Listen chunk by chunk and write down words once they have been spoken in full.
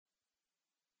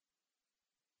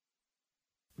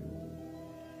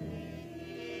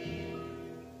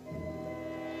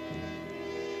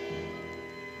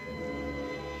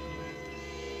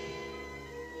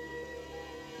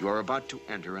You are about to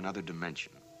enter another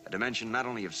dimension. A dimension not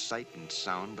only of sight and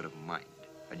sound, but of mind.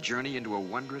 A journey into a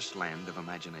wondrous land of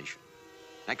imagination.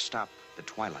 Next stop, the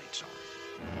Twilight Zone.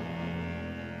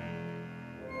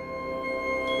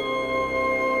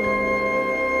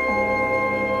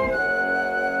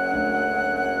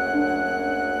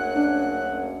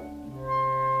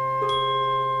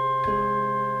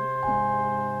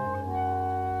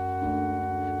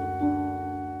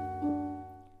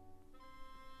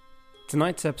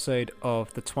 Tonight's episode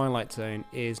of The Twilight Zone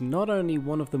is not only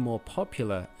one of the more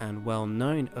popular and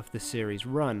well-known of the series'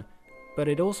 run, but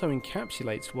it also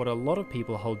encapsulates what a lot of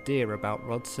people hold dear about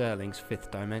Rod Serling's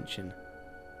Fifth Dimension.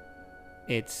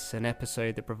 It's an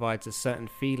episode that provides a certain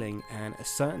feeling and a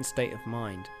certain state of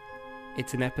mind.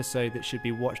 It's an episode that should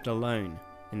be watched alone,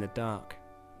 in the dark.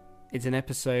 It's an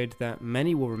episode that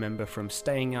many will remember from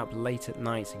staying up late at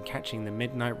night and catching the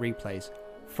midnight replays,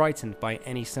 frightened by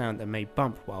any sound that may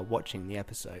bump while watching the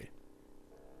episode.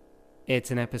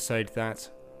 It's an episode that,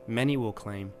 many will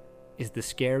claim, is the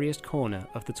scariest corner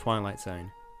of the Twilight Zone.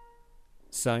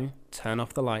 So, turn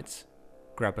off the lights,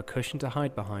 grab a cushion to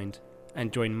hide behind,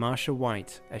 and join Marcia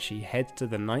White as she heads to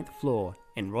the 9th floor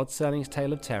in Rod Serling's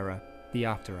tale of terror, The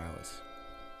After Hours.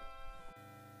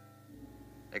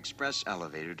 Express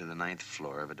elevator to the 9th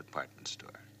floor of a department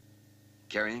store.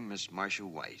 Carrying Miss Marcia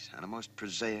White on a most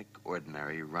prosaic,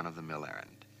 ordinary, run-of-the-mill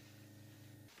errand.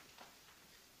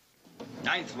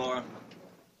 9th floor.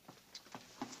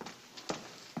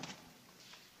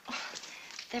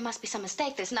 There must be some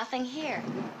mistake. There's nothing here.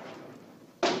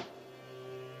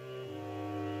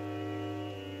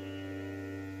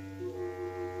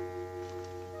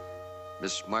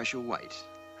 Miss Marcia White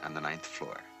on the 9th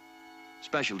floor.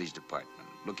 Specialties department,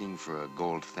 looking for a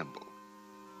gold thimble.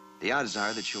 The odds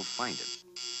are that she'll find it.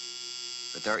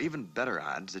 But there are even better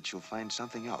odds that you'll find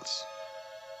something else.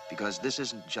 Because this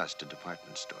isn't just a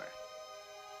department store.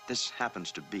 This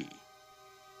happens to be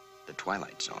the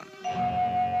Twilight Zone.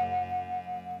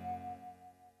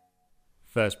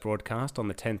 First broadcast on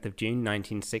the 10th of June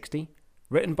 1960,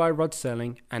 written by Rod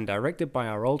Serling and directed by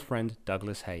our old friend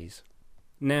Douglas Hayes.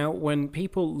 Now, when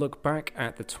people look back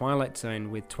at the Twilight Zone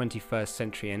with 21st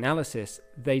century analysis,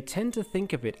 they tend to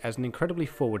think of it as an incredibly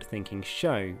forward-thinking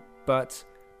show, but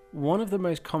one of the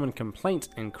most common complaints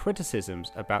and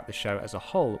criticisms about the show as a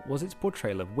whole was its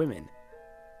portrayal of women.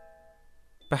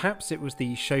 Perhaps it was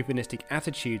the chauvinistic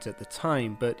attitudes at the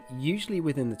time, but usually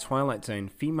within the Twilight Zone,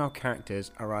 female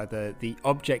characters are either the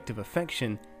object of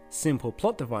affection, simple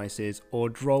plot devices, or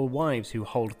droll wives who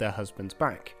hold their husbands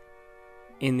back.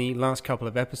 In the last couple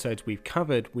of episodes we've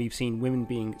covered, we've seen women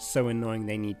being so annoying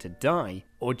they need to die,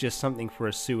 or just something for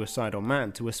a suicidal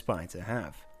man to aspire to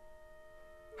have.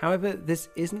 However, this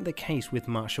isn't the case with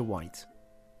Marcia White.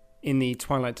 In the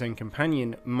Twilight Zone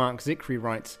Companion, Mark Zicree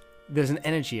writes, "There's an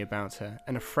energy about her,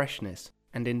 and a freshness,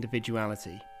 and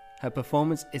individuality. Her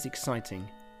performance is exciting,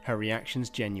 her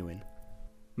reactions genuine."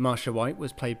 Marcia White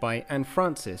was played by Anne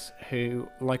Francis, who,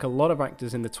 like a lot of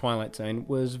actors in the Twilight Zone,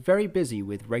 was very busy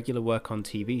with regular work on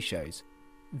TV shows.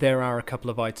 There are a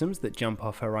couple of items that jump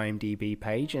off her IMDb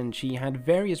page, and she had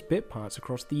various bit parts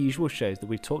across the usual shows that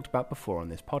we've talked about before on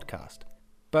this podcast.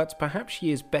 But perhaps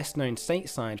she is best known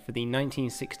stateside for the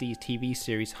 1960s TV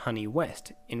series Honey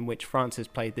West, in which Francis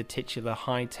played the titular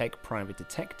high-tech private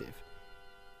detective.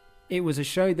 It was a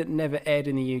show that never aired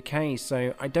in the UK,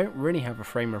 so I don't really have a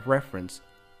frame of reference,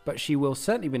 but she will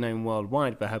certainly be known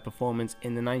worldwide for her performance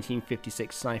in the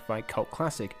 1956 sci-fi cult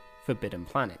classic Forbidden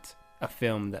Planet, a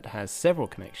film that has several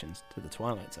connections to the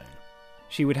Twilight Zone.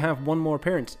 She would have one more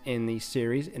appearance in the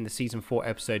series in the season 4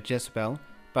 episode Jezebel,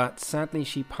 but sadly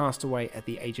she passed away at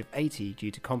the age of 80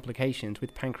 due to complications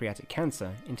with pancreatic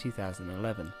cancer in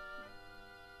 2011.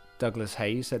 Douglas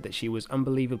Hayes said that she was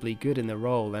unbelievably good in the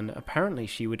role, and apparently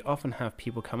she would often have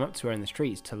people come up to her in the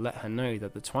streets to let her know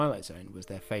that the Twilight Zone was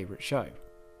their favourite show.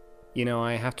 You know,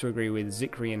 I have to agree with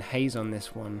Zicree and Hayes on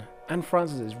this one. Anne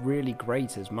Francis is really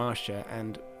great as Marcia,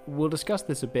 and we'll discuss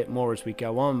this a bit more as we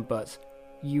go on, but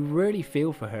you really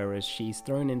feel for her as she's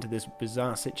thrown into this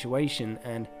bizarre situation,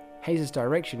 and Hayes'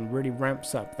 direction really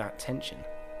ramps up that tension.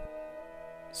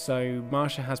 So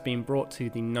Marcia has been brought to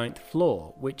the 9th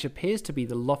floor, which appears to be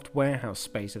the loft warehouse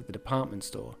space of the department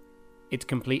store. It's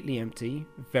completely empty,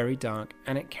 very dark,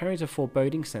 and it carries a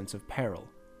foreboding sense of peril.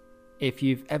 If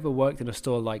you've ever worked in a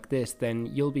store like this, then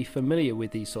you'll be familiar with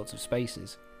these sorts of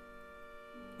spaces.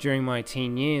 During my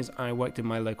teen years, I worked in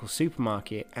my local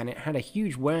supermarket, and it had a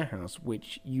huge warehouse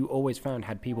which you always found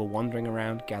had people wandering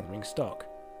around gathering stock.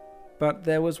 But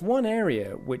there was one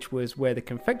area which was where the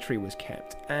confectionery was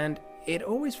kept, and it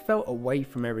always felt away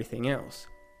from everything else.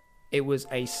 It was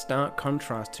a stark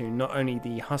contrast to not only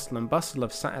the hustle and bustle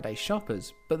of Saturday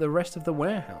shoppers, but the rest of the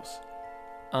warehouse.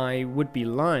 I would be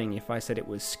lying if I said it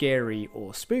was scary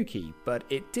or spooky, but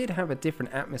it did have a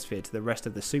different atmosphere to the rest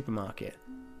of the supermarket.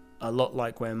 A lot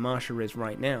like where Marsha is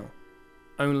right now.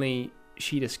 Only,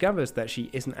 she discovers that she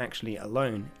isn't actually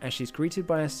alone, as she's greeted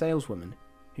by a saleswoman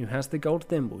who has the gold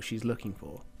thimble she's looking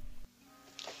for.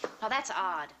 Now, that's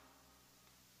odd.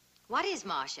 What is,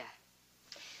 Marcia?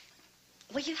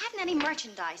 Well, you haven't any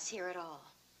merchandise here at all.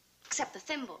 Except the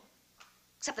thimble.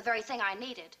 Except the very thing I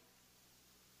needed.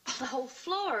 The whole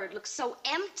floor, it looks so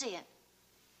empty. And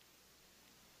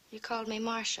you called me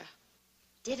Marcia.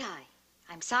 Did I?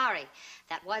 I'm sorry.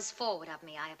 That was forward of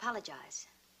me. I apologize.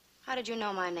 How did you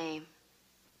know my name?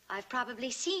 I've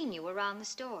probably seen you around the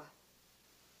store.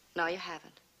 No, you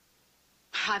haven't.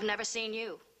 I've never seen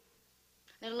you.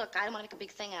 Now, look, I don't want to make a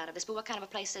big thing out of this, but what kind of a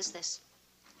place is this?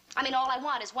 I mean, all I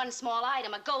want is one small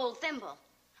item, a gold thimble.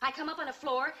 I come up on a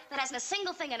floor that hasn't a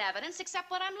single thing in evidence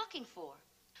except what I'm looking for.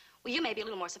 Well, you may be a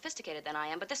little more sophisticated than I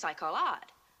am, but this I call odd.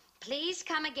 Please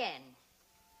come again.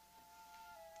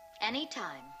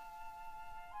 Anytime.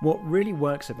 What really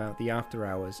works about the After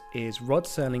Hours is Rod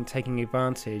Serling taking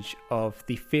advantage of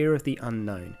the fear of the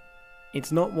unknown.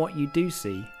 It's not what you do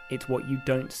see, it's what you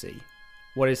don't see.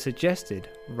 What is suggested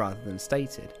rather than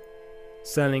stated.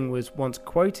 Serling was once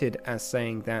quoted as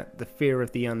saying that the fear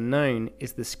of the unknown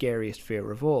is the scariest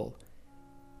fear of all.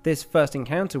 This first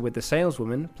encounter with the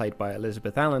saleswoman, played by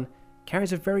Elizabeth Allen,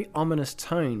 carries a very ominous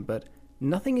tone, but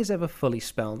nothing is ever fully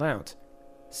spelled out.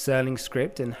 Serling's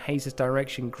script and Hayes'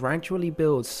 direction gradually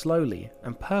builds slowly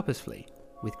and purposefully,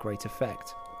 with great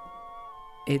effect.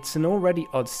 It's an already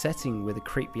odd setting with a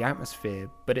creepy atmosphere,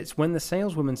 but it's when the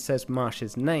saleswoman says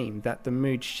Marsha's name that the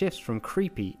mood shifts from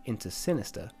creepy into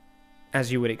sinister.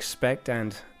 As you would expect,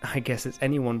 and I guess as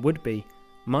anyone would be,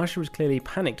 Marsha was clearly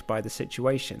panicked by the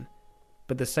situation,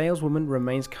 but the saleswoman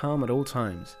remains calm at all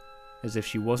times, as if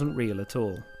she wasn't real at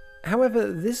all.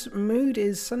 However, this mood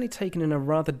is suddenly taken in a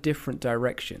rather different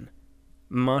direction.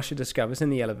 Marsha discovers in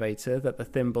the elevator that the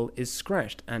thimble is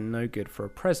scratched and no good for a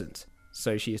present,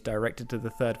 so she is directed to the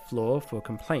 3rd floor for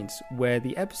complaints, where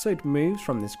the episode moves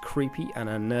from this creepy and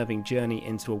unnerving journey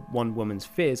into one woman's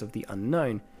fears of the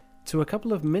unknown to a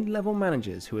couple of mid-level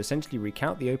managers who essentially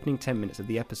recount the opening 10 minutes of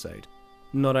the episode.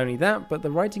 Not only that, but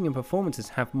the writing and performances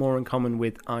have more in common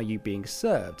with Are You Being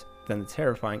Served than the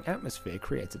terrifying atmosphere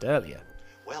created earlier.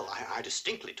 Well, I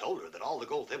distinctly told her that all the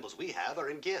gold thimbles we have are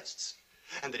in gifts,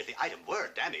 and that if the item were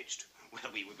damaged,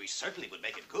 well, we certainly would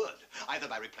make it good, either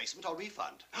by replacement or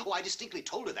refund. Oh, I distinctly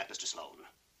told her that, Mr. Sloan.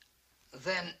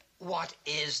 Then what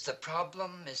is the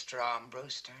problem, Mr.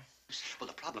 Armbruster? Well,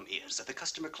 the problem is that the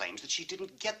customer claims that she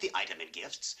didn't get the item in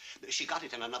gifts. She got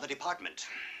it in another department.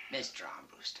 Mr.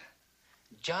 Armbruster,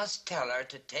 just tell her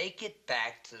to take it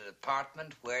back to the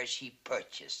department where she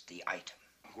purchased the item.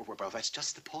 Well, that's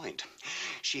just the point.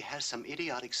 She has some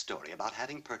idiotic story about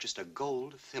having purchased a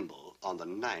gold thimble on the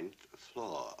 9th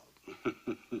floor.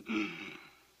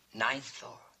 9th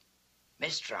floor.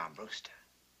 Mr. Armbruster,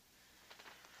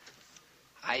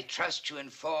 I trust you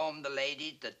inform the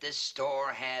lady that this store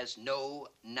has no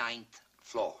 9th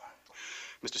floor.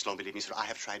 Mr. Sloan, believe me, sir, I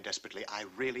have tried desperately. I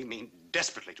really mean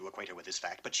desperately to acquaint her with this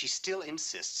fact, but she still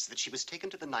insists that she was taken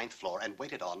to the 9th floor and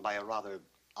waited on by a rather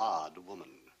odd woman.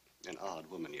 An odd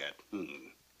woman yet.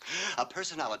 A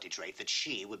personality trait that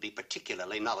she would be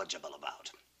particularly knowledgeable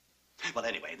about. Well,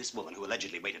 anyway, this woman who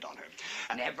allegedly waited on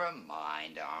her... Never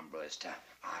mind, Armbruster.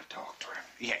 I'll talk to her.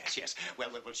 Yes. Well,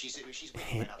 she's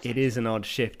waiting right outside. It is an odd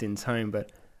shift in tone,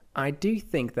 but I do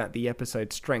think that the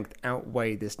episode's strength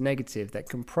outweigh this negative that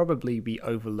can probably be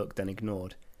overlooked and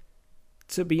ignored.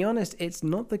 To be honest, it's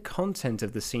not the content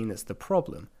of the scene that's the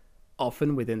problem.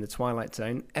 Often within the Twilight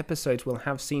Zone, episodes will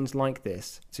have scenes like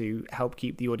this to help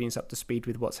keep the audience up to speed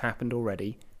with what's happened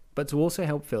already, but to also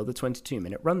help fill the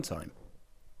 22-minute runtime.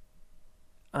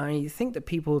 I think that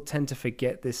people tend to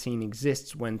forget this scene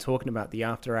exists when talking about the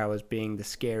After Hours being the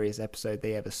scariest episode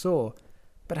they ever saw,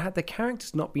 but had the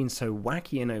characters not been so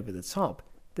wacky and over the top,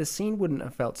 the scene wouldn't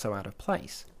have felt so out of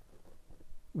place.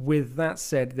 With that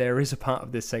said, there is a part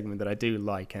of this segment that I do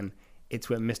like, and it's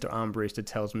when Mr. Armbruster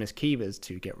tells Miss Keevers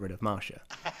to get rid of Marsha.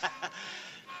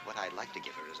 What I'd like to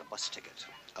give her is a bus ticket.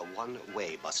 A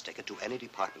one-way bus ticket to any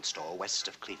department store west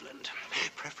of Cleveland.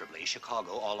 Preferably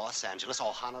Chicago or Los Angeles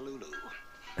or Honolulu.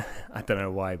 I don't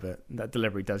know why, but that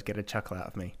delivery does get a chuckle out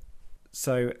of me.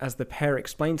 So, as the pair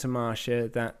explain to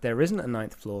Marsha that there isn't a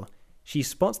 9th floor, she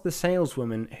spots the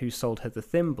saleswoman who sold her the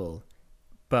thimble.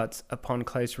 But upon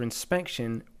closer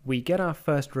inspection, we get our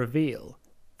first reveal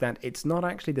that it's not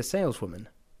actually the saleswoman,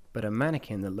 but a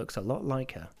mannequin that looks a lot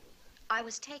like her. I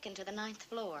was taken to the 9th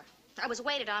floor. I was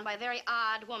waited on by a very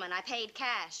odd woman. I paid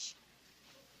cash.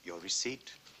 Your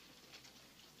receipt?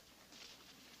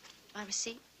 My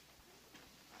receipt?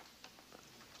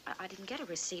 I didn't get a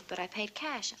receipt, but I paid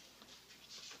cash.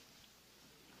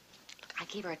 Look, I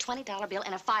gave her a $20 bill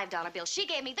and a $5 bill. She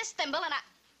gave me this thimble and I...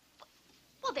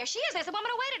 Well, there she is. There's the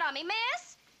woman who waited on me,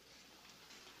 miss.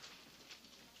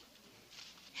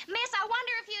 Miss, I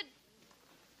wonder if you'd...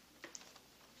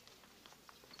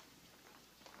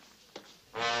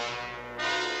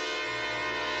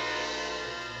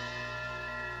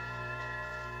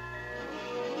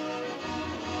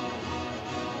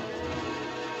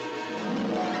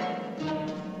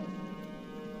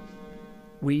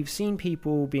 We've seen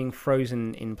people being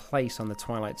frozen in place on the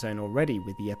Twilight Zone already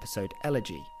with the episode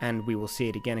Elegy, and we will see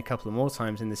it again a couple of more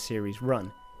times in the series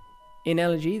run. In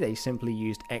Elegy, they simply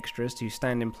used extras to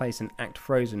stand in place and act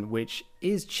frozen, which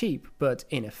is cheap but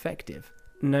ineffective.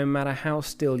 No matter how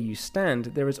still you stand,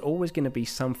 there is always going to be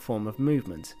some form of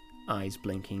movement. Eyes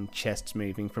blinking, chests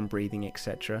moving from breathing,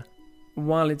 etc.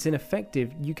 While it's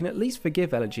ineffective, you can at least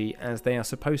forgive Elegy as they are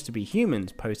supposed to be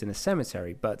humans posed in a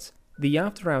cemetery, but the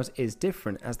After Hours is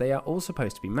different as they are all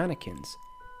supposed to be mannequins.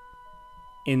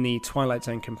 In the Twilight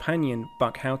Zone Companion,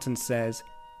 Buck Houghton says,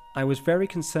 "I was very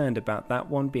concerned about that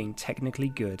one being technically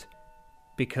good,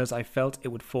 because I felt it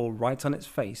would fall right on its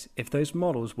face if those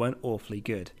models weren't awfully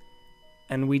good.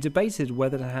 And we debated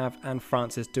whether to have Anne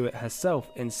Francis do it herself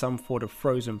in some sort of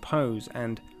frozen pose,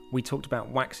 and we talked about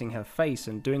waxing her face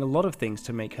and doing a lot of things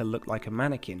to make her look like a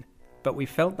mannequin, but we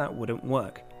felt that wouldn't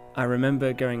work. I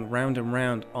remember going round and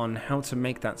round on how to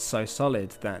make that so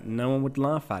solid that no one would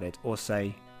laugh at it or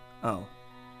say, 'Oh,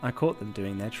 I caught them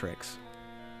doing their tricks.'"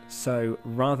 So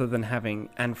rather than having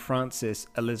Anne Francis,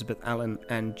 Elizabeth Allen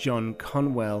and John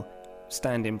Conwell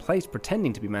stand in place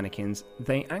pretending to be mannequins,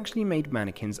 they actually made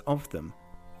mannequins of them.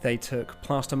 They took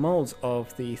plaster molds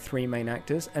of the three main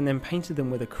actors and then painted them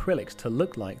with acrylics to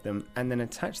look like them and then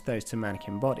attached those to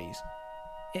mannequin bodies.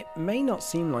 It may not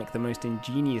seem like the most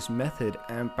ingenious method,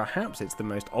 and perhaps it's the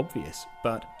most obvious,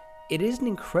 but it is an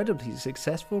incredibly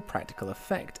successful practical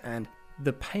effect, and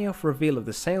the payoff reveal of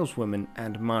the saleswoman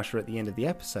and Marsha at the end of the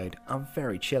episode are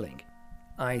very chilling.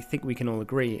 I think we can all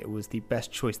agree it was the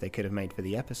best choice they could have made for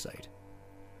the episode.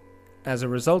 As a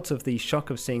result of the shock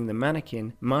of seeing the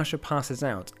mannequin, Marsha passes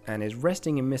out and is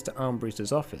resting in Mr.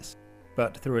 Armbruster's office,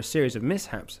 but through a series of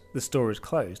mishaps, the store is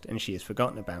closed and she is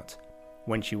forgotten about.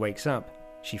 When she wakes up,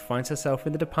 she finds herself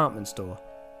in the department store,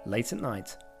 late at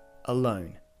night,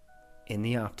 alone, in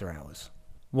the after hours.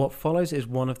 What follows is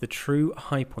one of the true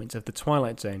high points of the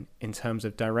Twilight Zone in terms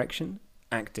of direction,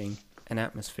 acting, and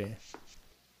atmosphere.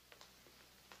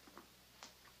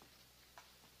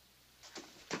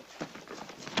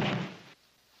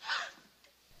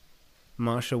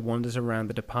 Marsha wanders around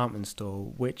the department store,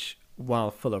 which,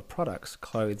 while full of products,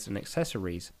 clothes, and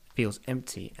accessories, feels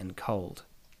empty and cold.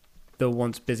 The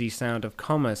once busy sound of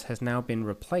commerce has now been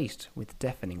replaced with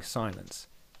deafening silence.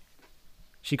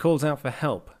 She calls out for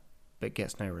help, but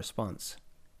gets no response.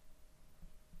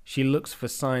 She looks for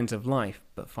signs of life,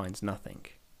 but finds nothing.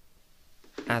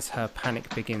 As her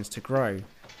panic begins to grow,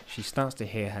 she starts to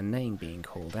hear her name being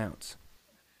called out.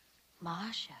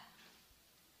 Marsha.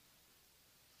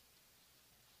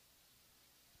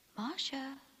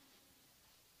 Marsha.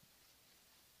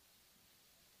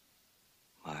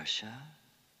 Marsha?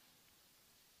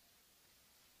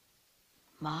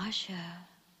 Marsha.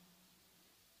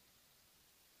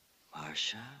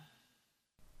 Marsha?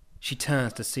 She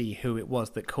turns to see who it was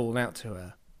that called out to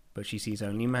her, but she sees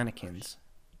only mannequins.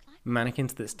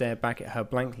 Mannequins that stare back at her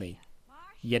blankly,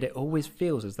 yet it always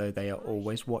feels as though they are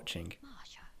always watching.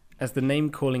 As the name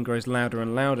calling grows louder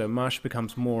and louder, Marsha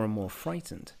becomes more and more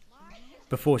frightened.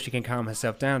 Before she can calm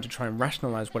herself down to try and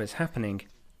rationalize what is happening,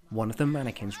 one of the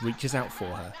mannequins reaches out for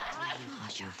her.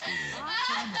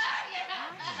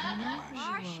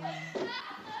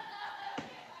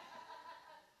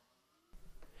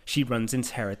 She runs in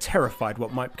terror, terrified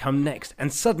what might come next,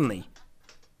 and suddenly,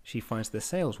 she finds the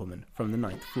saleswoman from the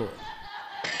 9th floor.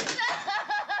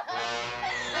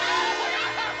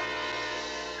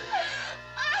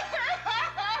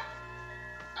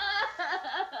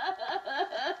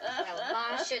 Well,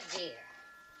 Marsha,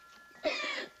 dear.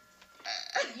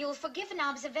 You'll forgive an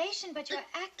observation, but you're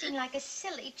acting like a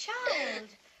silly child.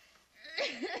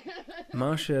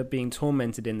 Marsha being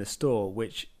tormented in the store,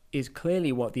 which is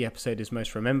clearly what the episode is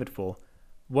most remembered for,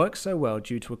 works so well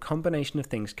due to a combination of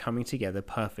things coming together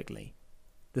perfectly.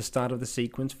 The start of the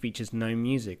sequence features no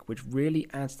music, which really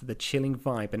adds to the chilling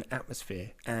vibe and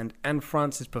atmosphere, and Anne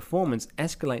Francis' performance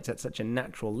escalates at such a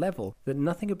natural level that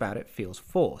nothing about it feels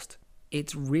forced.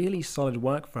 It's really solid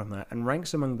work from her and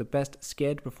ranks among the best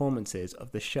scared performances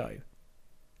of the show.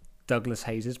 Douglas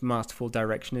Hayes' masterful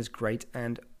direction is great,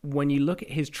 and when you look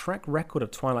at his track record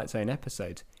of Twilight Zone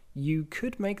episodes, you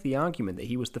could make the argument that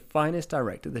he was the finest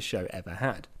director the show ever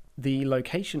had. The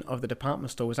location of the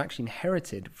department store was actually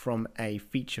inherited from a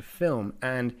feature film,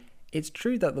 and it's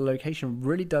true that the location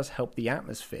really does help the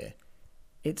atmosphere.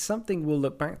 It's something we'll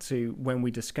look back to when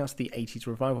we discuss the 80s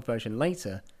revival version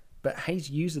later, but Hayes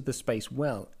uses the space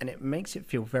well, and it makes it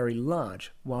feel very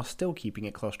large while still keeping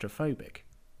it claustrophobic.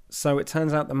 So it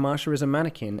turns out that Marcia is a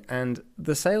mannequin, and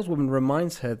the saleswoman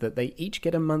reminds her that they each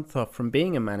get a month off from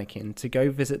being a mannequin to go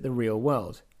visit the real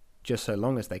world, just so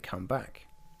long as they come back.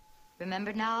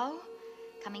 Remember now?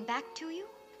 Coming back to you?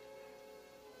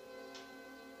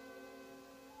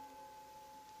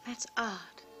 That's odd.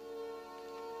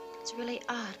 It's really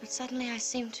odd, but suddenly I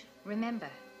seem to... Remember.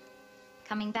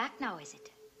 Coming back now, is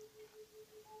it?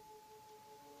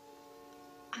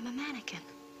 I'm a mannequin.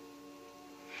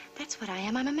 That's what I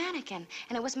am. I'm a mannequin.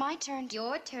 And it was my turn to...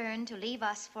 Your turn to leave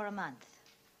us for a month.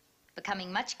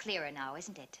 Becoming much clearer now,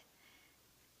 isn't it?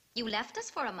 You left us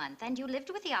for a month, and you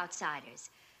lived with the outsiders.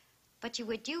 But you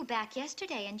were due back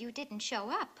yesterday, and you didn't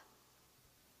show up.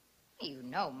 You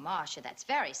know, Marcia, that's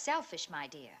very selfish, my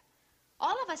dear.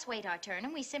 All of us wait our turn,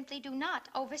 and we simply do not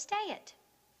overstay it.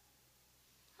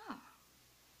 Oh.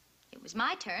 It was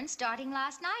my turn starting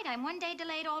last night. I'm one day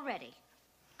delayed already.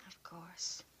 Of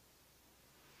course.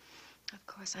 Of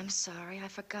course, I'm sorry. I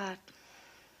forgot.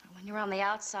 When you're on the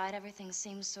outside, everything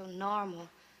seems so normal.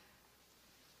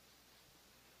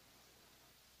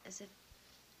 As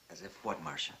if what,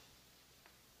 Marcia?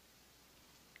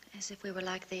 As if we were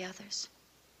like the others.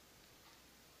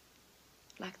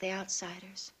 Like the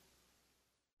outsiders.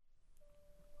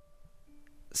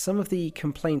 Some of the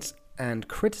complaints and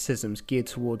criticisms geared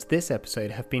towards this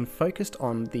episode have been focused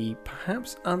on the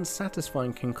perhaps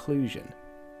unsatisfying conclusion.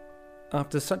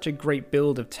 After such a great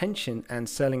build of tension and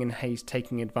Serling and Hayes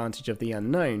taking advantage of the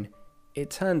unknown, it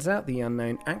turns out the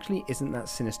unknown actually isn't that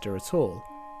sinister at all.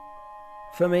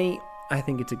 For me, I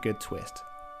think it's a good twist.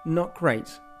 Not great,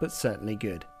 but certainly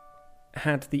good.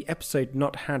 Had the episode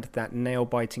not had that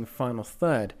nail-biting final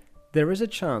third, there is a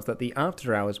chance that the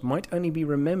After Hours might only be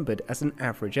remembered as an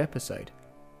average episode.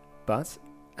 But,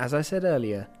 as I said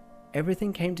earlier,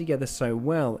 everything came together so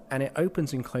well and it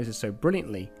opens and closes so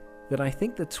brilliantly that I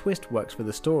think the twist works for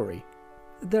the story.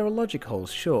 There are logic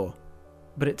holes, sure,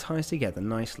 but it ties together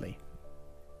nicely.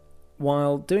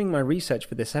 While doing my research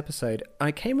for this episode,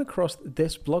 I came across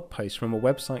this blog post from a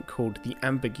website called The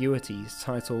Ambiguities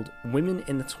titled Women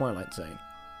in the Twilight Zone,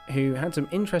 who had some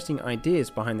interesting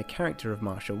ideas behind the character of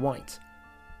Marcia White.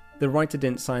 The writer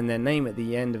didn't sign their name at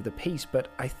the end of the piece, but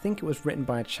I think it was written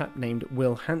by a chap named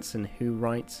Will Hanson, who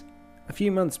writes, "A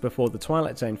few months before The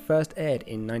Twilight Zone first aired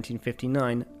in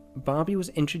 1959, Barbie was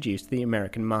introduced to the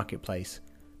American marketplace.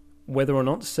 Whether or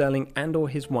not Serling and or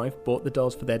his wife bought the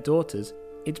dolls for their daughters,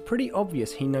 it's pretty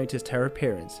obvious he noticed her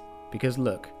appearance, because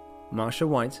look, Marcia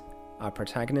White, our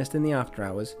protagonist in the After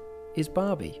Hours, is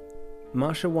Barbie.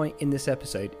 Marcia White in this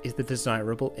episode is the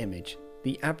desirable image,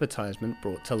 the advertisement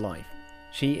brought to life.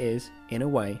 She is, in a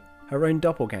way, her own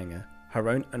doppelganger, her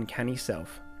own uncanny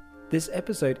self. This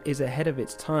episode is ahead of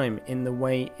its time in the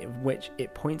way in which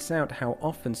it points out how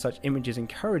often such images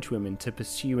encourage women to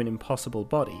pursue an impossible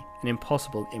body, an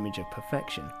impossible image of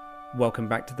perfection. Welcome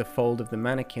back to the fold of the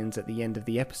mannequins at the end of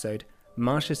the episode.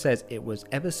 Marcia says it was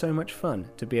ever so much fun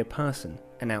to be a person,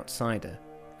 an outsider,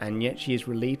 and yet she is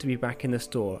relieved to be back in the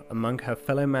store among her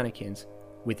fellow mannequins,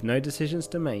 with no decisions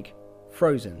to make,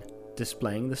 frozen,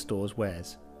 displaying the store's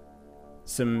wares."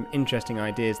 Some interesting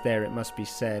ideas there, it must be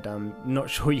said. I'm not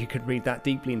sure you could read that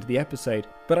deeply into the episode,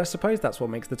 but I suppose that's what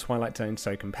makes The Twilight Zone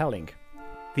so compelling.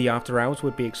 The After Hours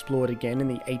would be explored again in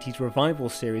the 80s revival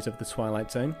series of The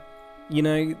Twilight Zone. You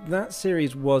know, that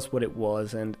series was what it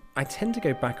was, and I tend to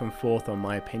go back and forth on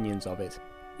my opinions of it.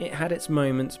 It had its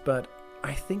moments, but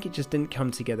I think it just didn't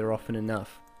come together often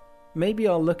enough. Maybe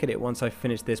I'll look at it once I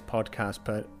finish this podcast,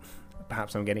 but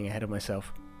perhaps I'm getting ahead of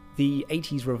myself. The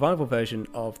 80s revival version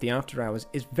of The After Hours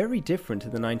is very different to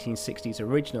the 1960s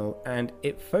original, and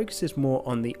it focuses more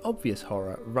on the obvious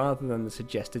horror rather than the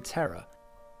suggested terror.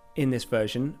 In this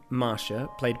version, Marcia,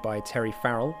 played by Terry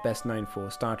Farrell, best known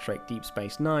for Star Trek Deep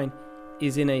Space Nine,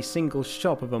 is in a single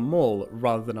shop of a mall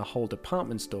rather than a whole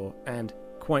department store, and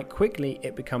quite quickly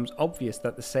it becomes obvious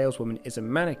that the saleswoman is a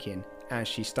mannequin as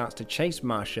she starts to chase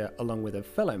Marcia along with a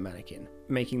fellow mannequin,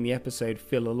 making the episode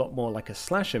feel a lot more like a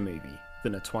slasher movie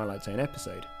than a Twilight Zone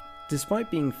episode. Despite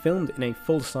being filmed in a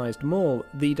full-sized mall,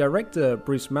 the director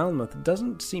Bruce Malmuth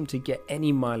doesn't seem to get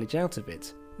any mileage out of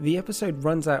it. The episode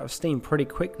runs out of steam pretty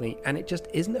quickly, and it just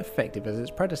isn't effective as its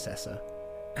predecessor.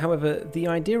 However, the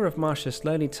idea of Marcia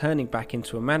slowly turning back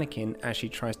into a mannequin as she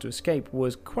tries to escape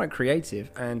was quite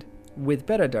creative, and with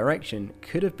better direction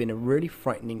could have been a really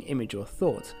frightening image or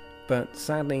thought. But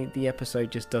sadly, the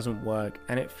episode just doesn't work,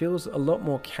 and it feels a lot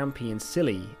more campy and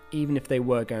silly, even if they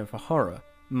were going for horror,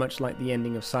 much like the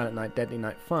ending of Silent Night Deadly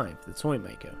Night 5, The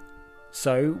Toymaker.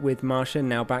 So, with Marcia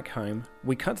now back home,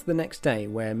 we cut to the next day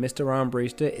where Mr.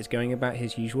 Armbruster is going about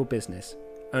his usual business,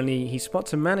 only he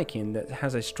spots a mannequin that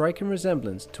has a striking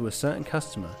resemblance to a certain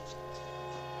customer.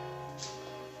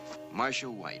 Marcia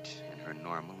White in her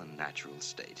normal and natural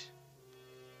state.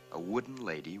 A wooden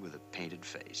lady with a painted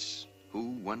face, who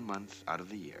 1 month out of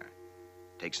the year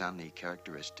takes on the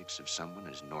characteristics of someone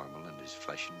as normal and as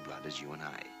flesh and blood as you and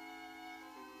I.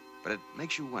 But it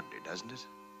makes you wonder, doesn't it?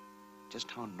 Just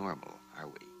how normal are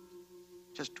we?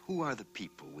 Just who are the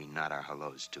people we nod our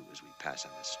hellos to as we pass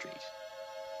on the street?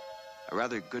 A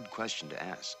rather good question to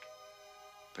ask,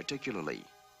 particularly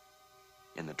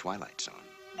in the Twilight Zone.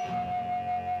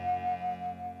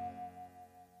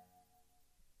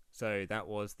 So that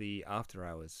was the After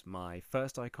Hours, my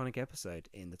first iconic episode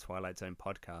in the Twilight Zone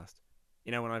podcast.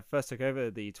 You know, when I first took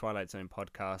over the Twilight Zone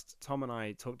podcast, Tom and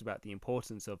I talked about the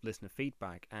importance of listener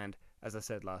feedback, and as I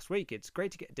said last week, it's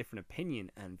great to get a different opinion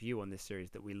and view on this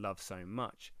series that we love so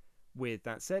much. With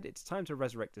that said, it's time to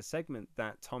resurrect a segment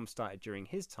that Tom started during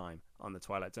his time on the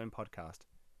Twilight Zone podcast,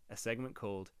 a segment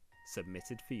called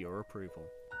Submitted for Your Approval.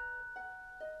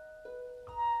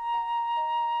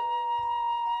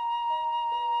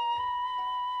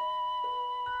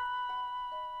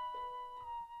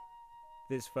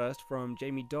 This first from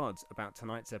Jamie Dodds about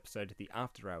tonight's episode of the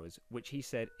After Hours, which he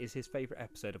said is his favourite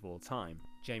episode of all time.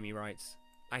 Jamie writes,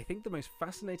 I think the most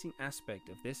fascinating aspect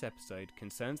of this episode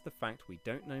concerns the fact we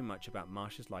don't know much about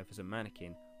Marcia's life as a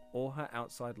mannequin or her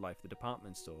outside life at the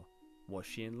department store. Was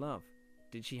she in love?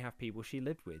 Did she have people she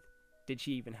lived with? Did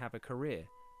she even have a career?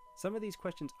 Some of these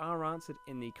questions are answered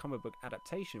in the comic book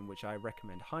adaptation, which I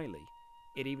recommend highly.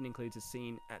 It even includes a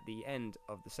scene at the end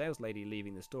of the sales lady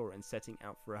leaving the store and setting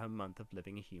out for her month of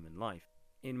living a human life.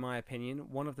 In my opinion,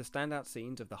 one of the standout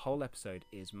scenes of the whole episode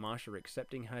is Marcia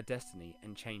accepting her destiny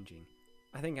and changing.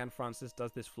 I think Anne Francis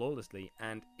does this flawlessly,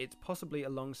 and it's possibly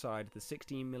alongside the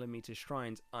 16mm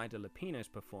Shrine's Ida Lupino's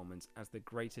performance as the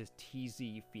greatest TZ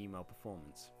female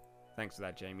performance. Thanks for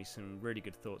that, Jamie. Some really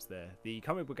good thoughts there. The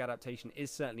comic book adaptation is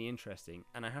certainly interesting,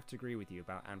 and I have to agree with you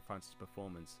about Anne Francis'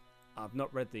 performance. I've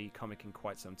not read the comic in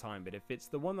quite some time, but if it's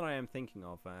the one that I am thinking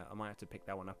of, I might have to pick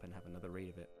that one up and have another read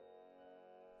of it.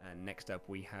 And next up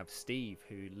we have Steve,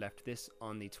 who left this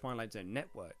on the Twilight Zone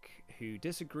network, who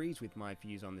disagrees with my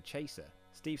views on The Chaser.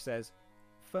 Steve says,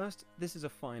 First, this is a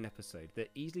fine episode that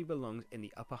easily belongs in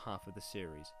the upper half of the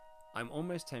series. I'm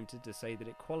almost tempted to say that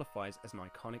it qualifies as an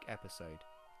iconic episode,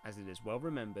 as it is well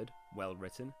remembered, well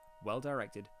written, well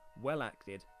directed, well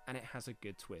acted, and it has a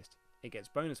good twist. It gets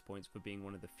bonus points for being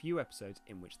one of the few episodes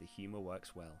in which the humour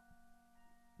works well.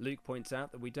 Luke points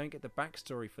out that we don't get the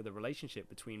backstory for the relationship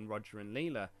between Roger and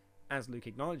Leela. As Luke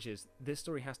acknowledges, this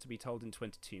story has to be told in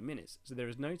 22 minutes, so there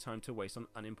is no time to waste on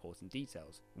unimportant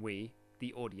details. We,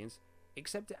 the audience,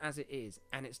 accept it as it is,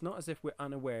 and it's not as if we're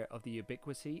unaware of the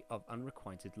ubiquity of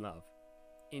unrequited love.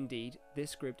 Indeed,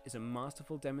 this script is a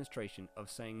masterful demonstration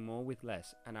of saying more with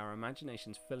less, and our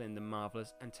imaginations fill in the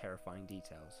marvellous and terrifying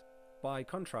details. By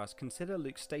contrast, consider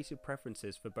Luke's stated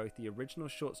preferences for both the original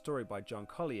short story by John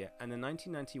Collier and the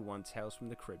 1991 Tales from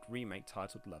the Crypt remake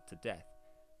titled Love to Death.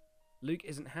 Luke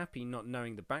isn't happy not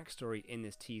knowing the backstory in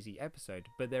this TZ episode,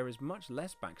 but there is much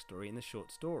less backstory in the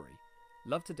short story.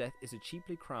 Love to Death is a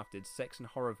cheaply crafted sex and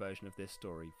horror version of this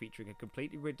story, featuring a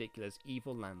completely ridiculous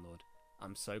evil landlord.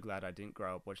 I'm so glad I didn't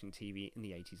grow up watching TV in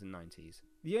the 80s and 90s.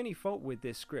 The only fault with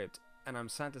this script, and I'm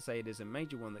sad to say it is a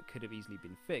major one that could have easily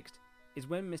been fixed, is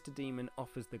when Mr. Demon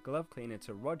offers the glove cleaner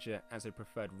to Roger as a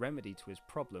preferred remedy to his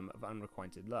problem of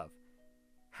unrequited love.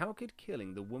 How could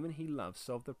killing the woman he loves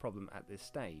solve the problem at this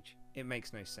stage? It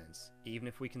makes no sense, even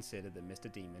if we consider that Mr.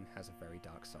 Demon has a very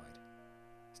dark side.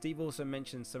 Steve also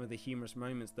mentioned some of the humorous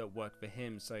moments that work for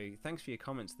him, so thanks for your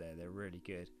comments there, they're really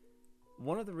good.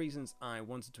 One of the reasons I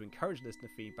wanted to encourage listener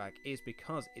feedback is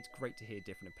because it's great to hear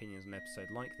different opinions on an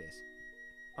episode like this.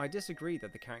 I disagree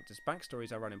that the characters'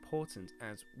 backstories are unimportant,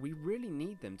 as we really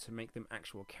need them to make them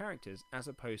actual characters as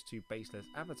opposed to baseless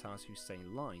avatars who say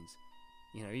lines.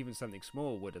 You know, even something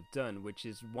small would have done, which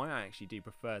is why I actually do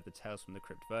prefer the Tales from the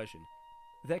Crypt version.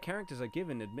 Their characters are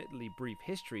given admittedly brief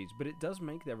histories, but it does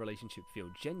make their relationship feel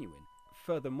genuine.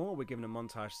 Furthermore, we're given a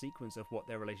montage sequence of what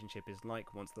their relationship is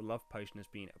like once the love potion has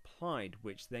been applied,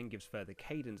 which then gives further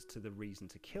cadence to the reason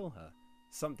to kill her.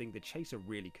 something the Chaser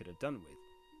really could have done with.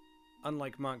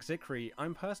 Unlike Mark Zicree,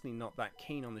 I'm personally not that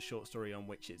keen on the short story on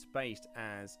which it's based,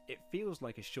 as it feels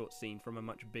like a short scene from a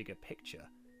much bigger picture,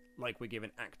 like we're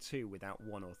given Act 2 without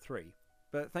 1 or 3.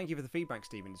 But thank you for the feedback,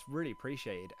 Stephen, it's really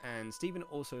appreciated, and Stephen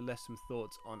also left some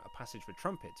thoughts on A Passage for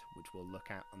Trumpet, which we'll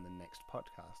look at on the next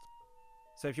podcast.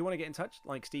 So if you want to get in touch,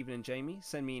 like Stephen and Jamie,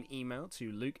 send me an email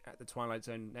to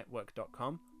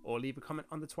luke@thetwilightzonenetwork.com or leave a comment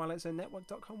on the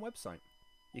twilightzonenetwork.com website.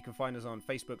 You can find us on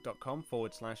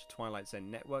facebook.com/Twilight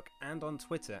Zone Network and on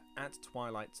Twitter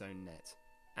 @TwilightZoneNet.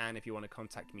 And if you want to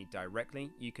contact me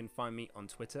directly, you can find me on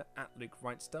Twitter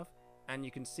 @LukeWrightStuff, and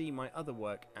you can see my other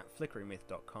work at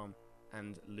flickeringmyth.com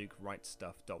and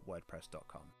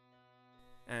lukewrightstuff.wordpress.com.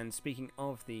 And speaking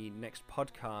of the next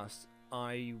podcast,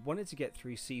 I wanted to get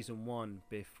through season 1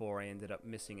 before I ended up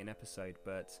missing an episode,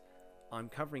 but I'm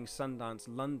covering Sundance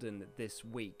London this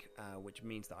week, which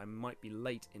means that I might be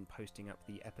late in posting up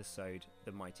the episode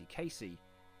The Mighty Casey.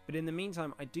 But in the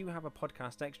meantime, I do have a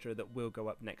podcast extra that will go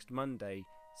up next Monday,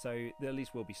 so there at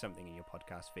least will be something in your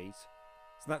podcast feeds.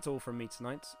 So that's all from me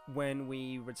tonight. When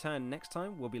we return next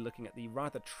time, we'll be looking at the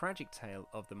rather tragic tale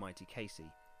of The Mighty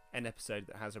Casey, an episode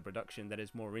that has a production that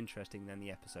is more interesting than the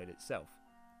episode itself.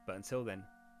 But until then,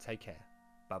 take care.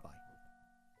 Bye bye.